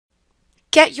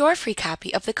Get your free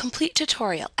copy of the complete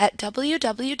tutorial at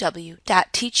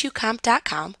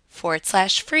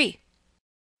www.teachucomp.com/free.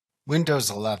 Windows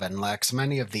 11 lacks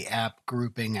many of the app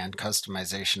grouping and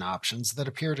customization options that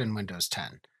appeared in Windows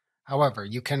 10. However,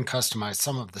 you can customize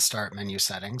some of the Start menu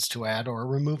settings to add or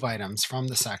remove items from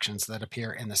the sections that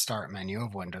appear in the Start menu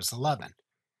of Windows 11.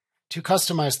 To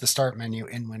customize the Start menu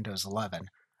in Windows 11,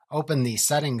 open the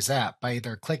Settings app by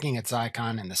either clicking its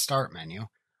icon in the Start menu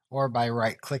or by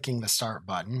right-clicking the Start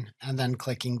button and then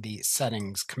clicking the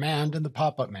Settings command in the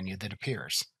pop-up menu that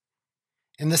appears.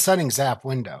 In the Settings app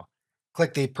window,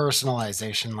 click the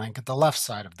Personalization link at the left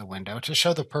side of the window to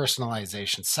show the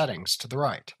personalization settings to the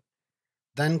right.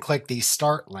 Then click the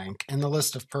Start link in the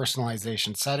list of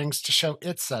personalization settings to show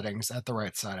its settings at the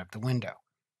right side of the window.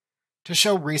 To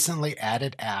show recently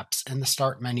added apps in the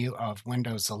Start menu of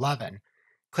Windows 11,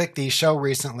 click the Show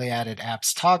Recently Added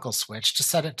Apps toggle switch to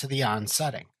set it to the On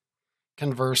setting.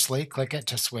 Conversely, click it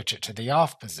to switch it to the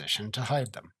Off position to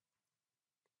hide them.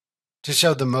 To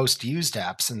show the most used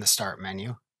apps in the Start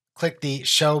menu, click the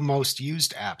Show Most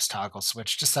Used Apps toggle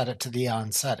switch to set it to the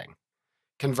On setting.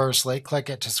 Conversely,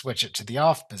 click it to switch it to the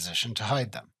Off position to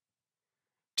hide them.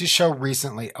 To show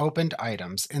recently opened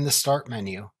items in the Start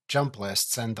menu, Jump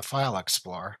Lists, and the File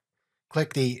Explorer,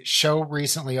 click the Show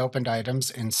Recently Opened Items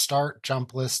in Start,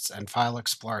 Jump Lists, and File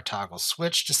Explorer toggle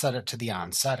switch to set it to the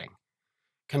On setting.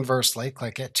 Conversely,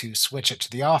 click it to switch it to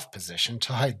the Off position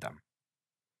to hide them.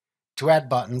 To add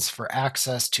buttons for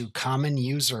access to common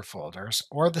user folders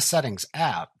or the Settings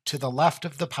app to the left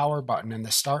of the Power button in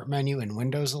the Start menu in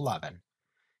Windows 11,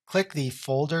 click the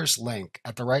Folders link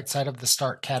at the right side of the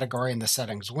Start category in the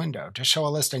Settings window to show a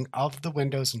listing of the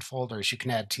windows and folders you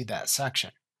can add to that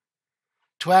section.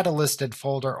 To add a listed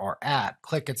folder or app,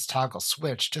 click its toggle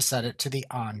switch to set it to the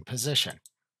On position.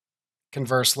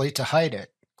 Conversely, to hide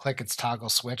it, click its toggle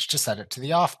switch to set it to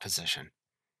the Off position.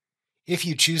 If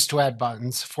you choose to add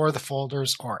buttons for the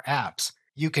folders or apps,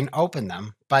 you can open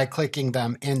them by clicking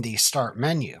them in the Start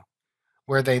menu,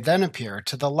 where they then appear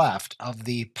to the left of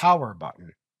the Power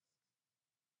button.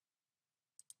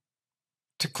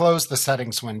 To close the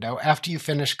Settings window after you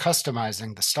finish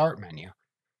customizing the Start menu,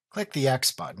 click the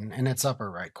X button in its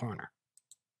upper right corner.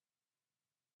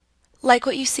 Like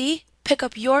what you see? Pick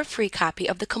up your free copy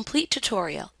of the complete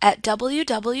tutorial at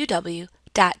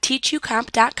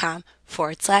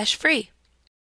www.teachucomp.com/free.